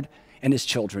bodyguard and his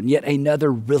children. Yet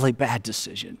another really bad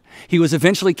decision. He was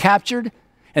eventually captured,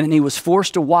 and then he was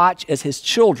forced to watch as his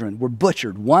children were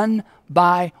butchered one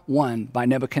by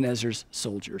Nebuchadnezzar's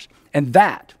soldiers. And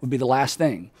that would be the last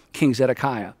thing King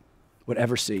Zedekiah would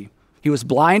ever see. He was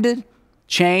blinded,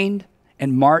 chained,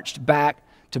 and marched back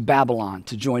to Babylon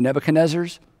to join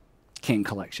Nebuchadnezzar's king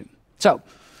collection. So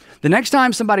the next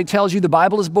time somebody tells you the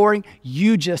Bible is boring,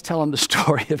 you just tell them the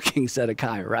story of King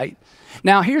Zedekiah, right?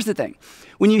 Now, here's the thing.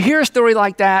 When you hear a story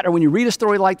like that, or when you read a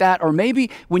story like that, or maybe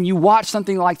when you watch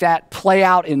something like that play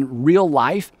out in real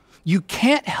life, you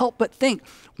can't help but think,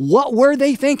 what were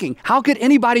they thinking? How could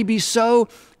anybody be so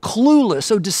clueless,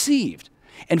 so deceived?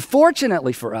 And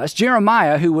fortunately for us,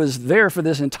 Jeremiah, who was there for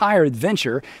this entire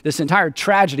adventure, this entire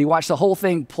tragedy, watched the whole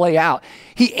thing play out,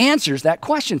 he answers that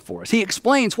question for us. He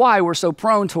explains why we're so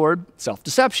prone toward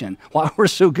self-deception, why we're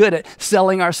so good at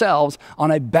selling ourselves on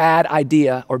a bad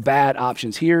idea or bad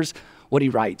options. Here's what he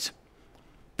writes.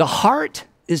 The heart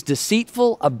is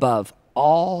deceitful above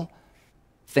all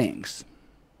things.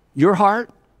 Your heart,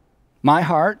 my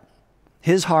heart,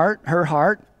 his heart, her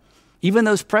heart, even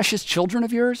those precious children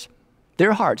of yours,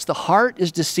 their hearts. The heart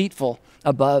is deceitful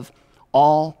above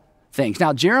all things.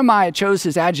 Now, Jeremiah chose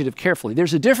his adjective carefully.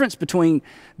 There's a difference between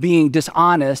being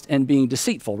dishonest and being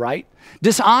deceitful, right?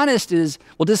 Dishonest is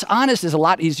a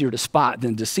lot easier to spot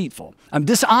than deceitful.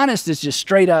 Dishonest is just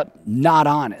straight up not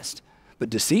honest. But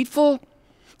deceitful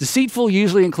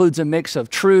usually includes a mix of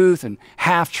truth and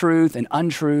half-truth and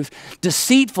untruth.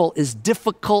 Deceitful is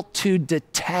difficult to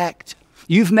detect.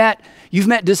 You've met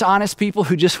dishonest people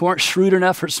who just weren't shrewd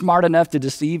enough or smart enough to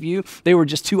deceive you. They were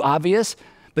just too obvious.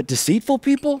 But deceitful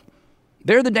people,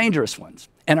 they're the dangerous ones.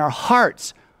 And our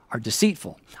hearts are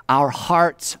deceitful. Our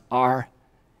hearts are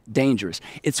dangerous.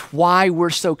 It's why we're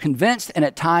so convinced and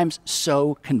at times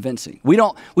so convincing. We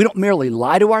don't merely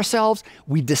lie to ourselves,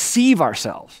 we deceive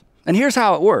ourselves. And here's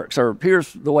how it works, or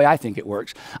here's the way I think it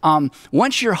works.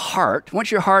 Once your heart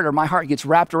or my heart gets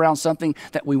wrapped around something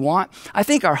that we want, I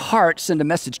think our hearts send a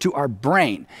message to our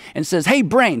brain and says, hey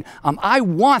brain, I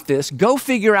want this, go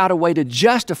figure out a way to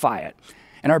justify it.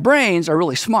 And our brains are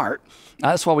really smart.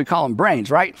 That's why we call them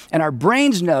brains, right? And our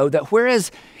brains know that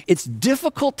whereas it's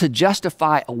difficult to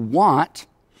justify a want,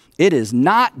 it is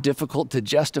not difficult to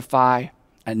justify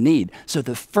a need. So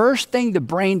the first thing the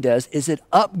brain does is it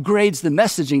upgrades the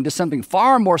messaging to something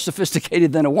far more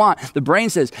sophisticated than a want. The brain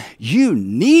says, you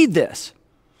need this.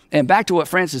 And back to what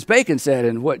Francis Bacon said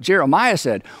and what Jeremiah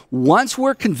said, once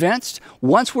we're convinced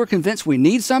we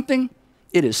need something,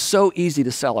 it is so easy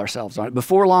to sell ourselves on it.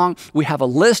 Before long, we have a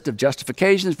list of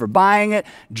justifications for buying it,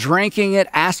 drinking it,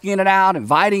 asking it out,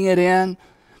 inviting it in.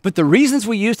 But the reasons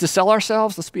we use to sell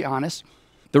ourselves, let's be honest,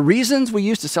 the reasons we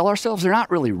use to sell ourselves, they're not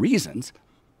really reasons.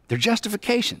 They're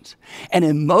justifications. And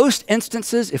in most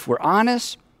instances, if we're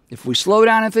honest, if we slow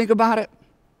down and think about it,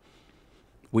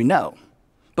 we know.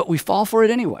 But we fall for it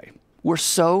anyway. We're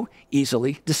so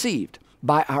easily deceived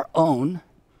by our own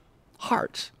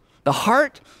hearts. The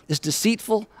heart is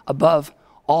deceitful above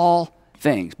all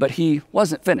things. But he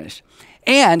wasn't finished.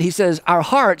 And he says our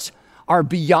hearts are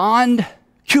beyond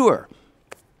cure.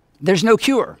 There's no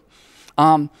cure.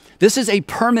 This is a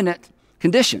permanent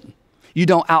condition. You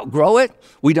don't outgrow it.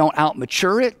 We don't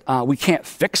outmature it. We can't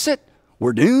fix it.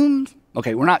 We're doomed.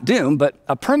 Okay, we're not doomed, but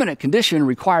a permanent condition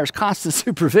requires constant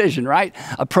supervision, right?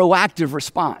 A proactive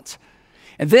response.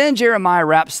 And then Jeremiah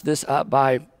wraps this up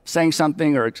by saying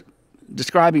something or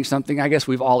describing something I guess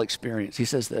we've all experienced. He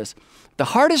says this, the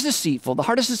heart is deceitful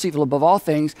above all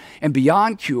things and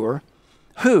beyond cure.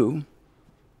 Who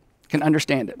can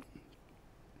understand it?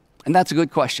 And that's a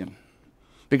good question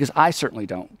because I certainly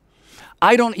don't.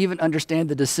 I don't even understand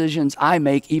the decisions I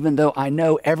make, even though I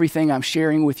know everything I'm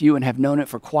sharing with you and have known it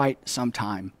for quite some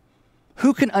time.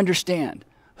 Who can understand?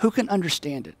 Who can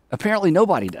understand it? Apparently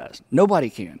nobody does.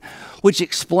 Nobody can. Which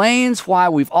explains why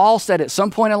we've all said at some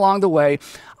point along the way,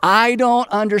 I don't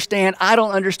understand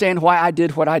why I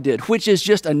did what I did, which is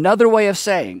just another way of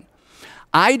saying,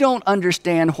 I don't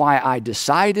understand why I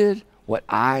decided what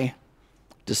I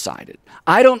decided.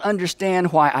 I don't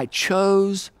understand why I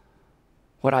chose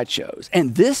what I chose.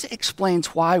 And this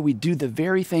explains why we do the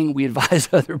very thing we advise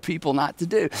other people not to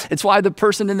do. It's why the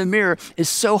person in the mirror is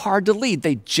so hard to lead.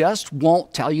 They just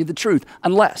won't tell you the truth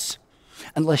unless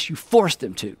you force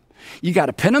them to. You got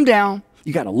to pin them down,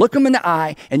 you got to look them in the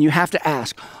eye, and you have to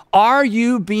ask, are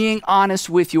you being honest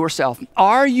with yourself?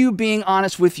 Are you being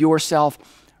honest with yourself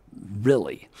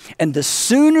really? And the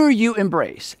sooner you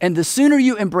embrace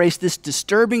this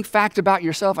disturbing fact about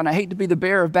yourself, and I hate to be the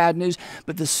bearer of bad news,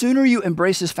 but the sooner you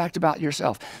embrace this fact about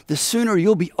yourself, the sooner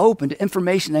you'll be open to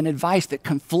information and advice that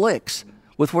conflicts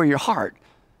with where your heart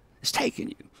is taking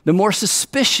you. The more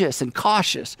suspicious and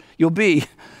cautious you'll be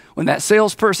when that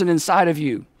salesperson inside of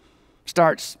you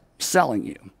starts selling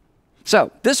you.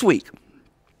 So this week,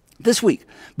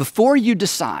 before you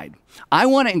decide, I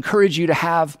want to encourage you to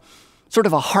have sort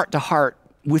of a heart-to-heart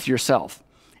with yourself.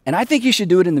 And I think you should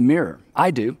do it in the mirror. I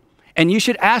do. And you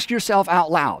should ask yourself out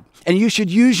loud. And you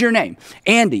should use your name.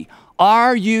 Andy,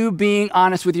 are you being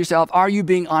honest with yourself? Are you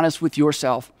being honest with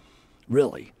yourself?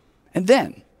 Really? And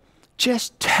then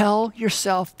just tell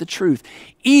yourself the truth,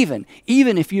 even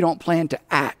if you don't plan to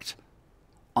act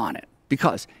on it.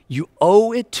 Because you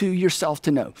owe it to yourself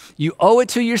to know. You owe it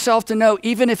to yourself to know,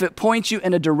 even if it points you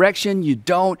in a direction you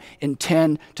don't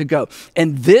intend to go.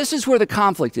 And this is where the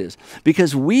conflict is.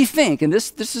 Because we think, and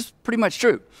this is pretty much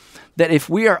true, that if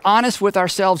we are honest with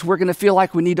ourselves, we're going to feel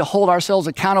like we need to hold ourselves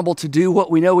accountable to do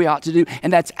what we know we ought to do.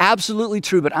 And that's absolutely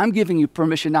true, but I'm giving you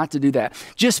permission not to do that.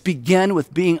 Just begin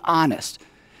with being honest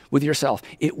with yourself.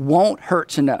 It won't hurt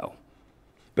to know.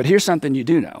 But here's something you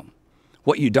do know.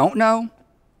 What you don't know,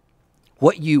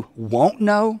 what you won't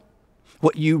know,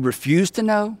 what you refuse to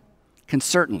know, can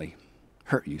certainly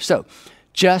hurt you. So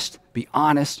just be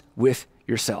honest with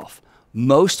yourself.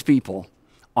 Most people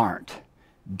aren't.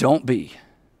 Don't be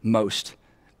most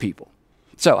people.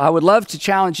 So I would love to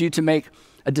challenge you to make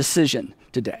a decision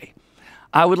today.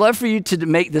 I would love for you to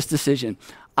make this decision.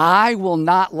 I will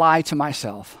not lie to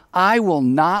myself. I will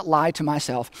not lie to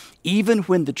myself, even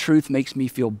when the truth makes me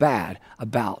feel bad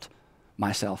about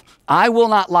myself. I will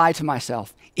not lie to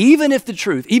myself, even if the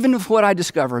truth, even if what I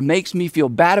discover makes me feel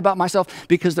bad about myself,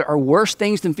 because there are worse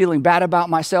things than feeling bad about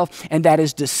myself, and that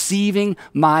is deceiving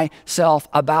myself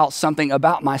about something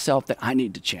about myself that I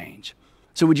need to change.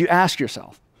 So would you ask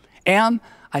yourself, am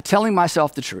I telling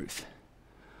myself the truth?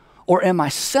 Or am I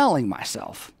selling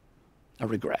myself a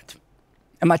regret?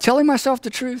 Am I telling myself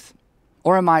the truth?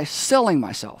 Or am I selling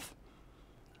myself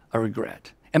a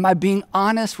regret? Am I being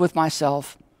honest with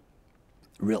myself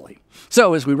really?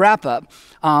 So as we wrap up,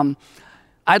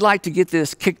 I'd like to get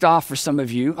this kicked off for some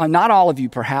of you, not all of you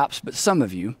perhaps, but some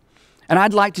of you. And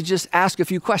I'd like to just ask a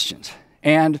few questions.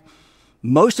 And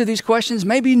most of these questions,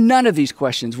 maybe none of these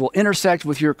questions will intersect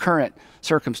with your current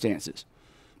circumstances,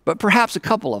 but perhaps a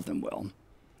couple of them will.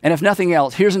 And if nothing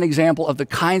else, here's an example of the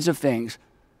kinds of things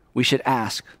we should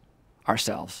ask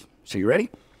ourselves. So you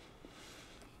ready?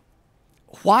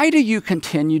 Why do you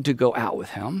continue to go out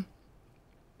with him?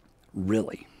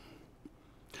 Really?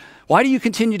 Why do you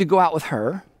continue to go out with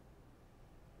her?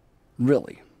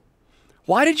 Really?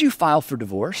 Why did you file for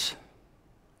divorce?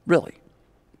 Really?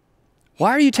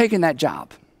 Why are you taking that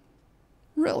job?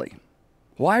 Really?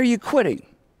 Why are you quitting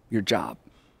your job?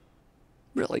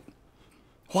 Really?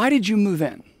 Why did you move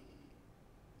in?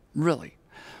 Really?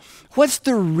 What's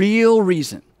the real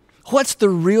reason? What's the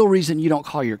real reason you don't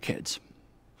call your kids?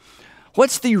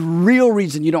 What's the real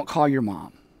reason you don't call your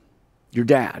mom, your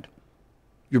dad,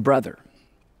 your brother,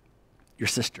 your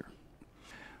sister?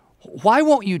 Why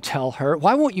won't you tell her?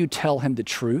 Why won't you tell him the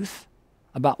truth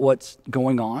about what's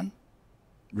going on?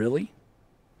 Really?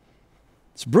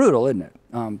 It's brutal, isn't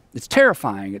it? It's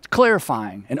terrifying, it's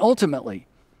clarifying, and ultimately,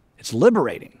 it's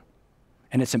liberating,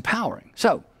 and it's empowering.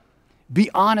 So,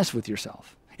 be honest with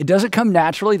yourself. It doesn't come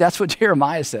naturally, that's what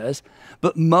Jeremiah says,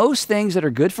 but most things that are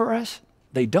good for us,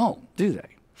 they don't, do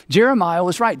they? Jeremiah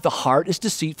was right. The heart is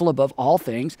deceitful above all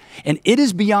things, and it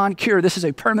is beyond cure. This is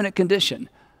a permanent condition.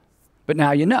 But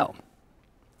now you know,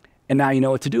 and now you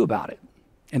know what to do about it.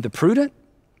 And the prudent,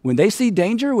 when they see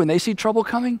danger, when they see trouble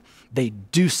coming, they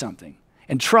do something.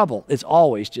 And trouble is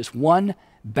always just one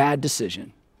bad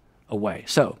decision away.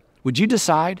 So, would you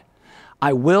decide,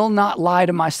 I will not lie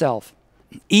to myself,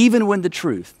 even when the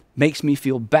truth makes me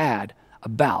feel bad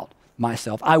about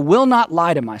myself. I will not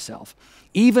lie to myself,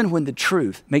 even when the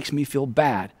truth makes me feel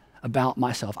bad about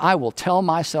myself. I will tell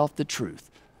myself the truth,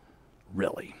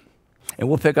 really. And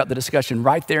we'll pick up the discussion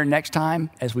right there next time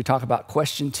as we talk about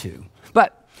question 2.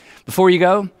 But before you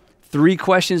go, 3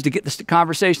 questions to get this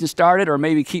conversation started or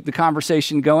maybe keep the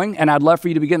conversation going. And I'd love for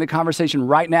you to begin the conversation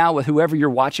right now with whoever you're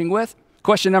watching with.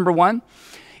 Question number 1,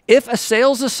 if a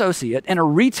sales associate in a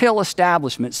retail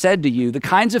establishment said to you the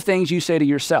kinds of things you say to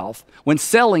yourself when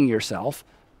selling yourself,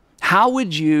 how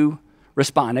would you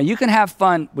respond? Now, you can have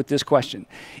fun with this question.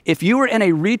 If you were in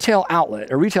a retail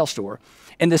outlet, a retail store,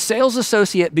 and the sales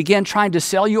associate began trying to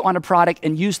sell you on a product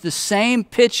and use the same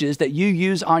pitches that you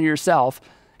use on yourself,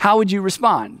 how would you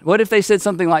respond? What if they said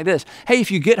something like this? Hey, if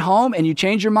you get home and you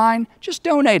change your mind, just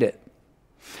donate it.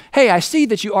 Hey, I see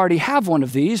that you already have one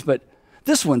of these, but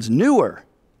this one's newer.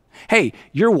 Hey,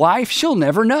 your wife, she'll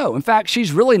never know. In fact,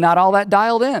 she's really not all that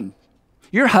dialed in.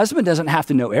 Your husband doesn't have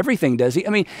to know everything, does he? I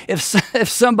mean, if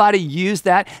somebody used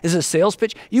that as a sales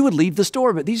pitch, you would leave the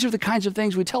store. But these are the kinds of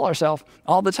things we tell ourselves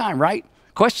all the time, right?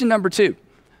 Question number 2,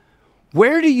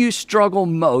 where do you struggle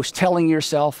most telling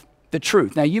yourself the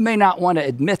truth? Now, you may not want to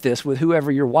admit this with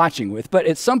whoever you're watching with, but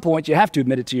at some point you have to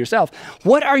admit it to yourself.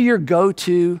 What are your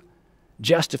go-to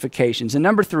justifications? And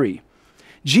number 3,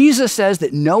 Jesus says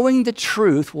that knowing the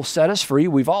truth will set us free.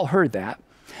 We've all heard that.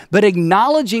 But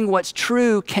acknowledging what's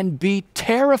true can be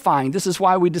terrifying. This is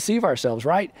why we deceive ourselves,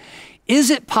 right? Is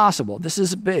it possible, this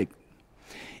is big,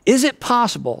 is it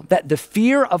possible that the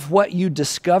fear of what you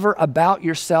discover about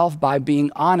yourself by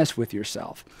being honest with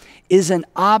yourself is an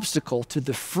obstacle to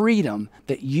the freedom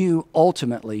that you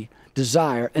ultimately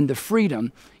desire and the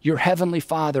freedom your Heavenly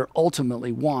Father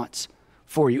ultimately wants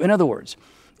for you? In other words,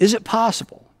 is it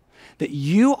possible that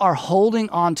you are holding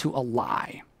on to a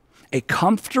lie, a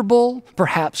comfortable,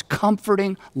 perhaps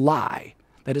comforting lie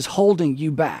that is holding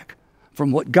you back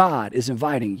from what God is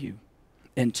inviting you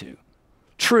into?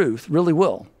 Truth really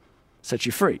will set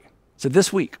you free. So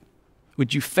this week,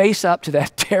 would you face up to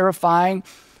that terrifying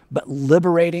but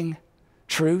liberating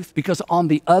truth? Because on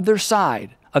the other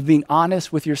side of being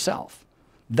honest with yourself,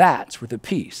 that's where the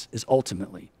peace is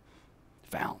ultimately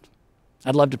found.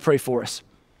 I'd love to pray for us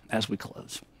as we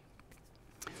close.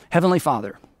 Heavenly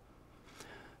Father,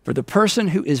 for the person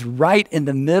who is right in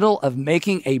the middle of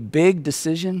making a big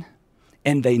decision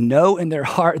and they know in their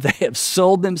heart they have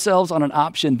sold themselves on an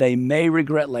option they may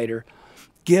regret later,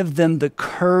 give them the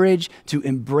courage to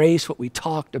embrace what we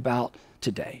talked about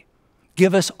today.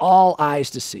 Give us all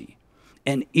eyes to see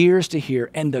and ears to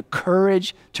hear and the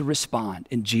courage to respond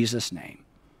in Jesus' name.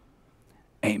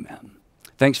 Amen.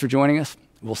 Thanks for joining us.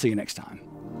 We'll see you next time.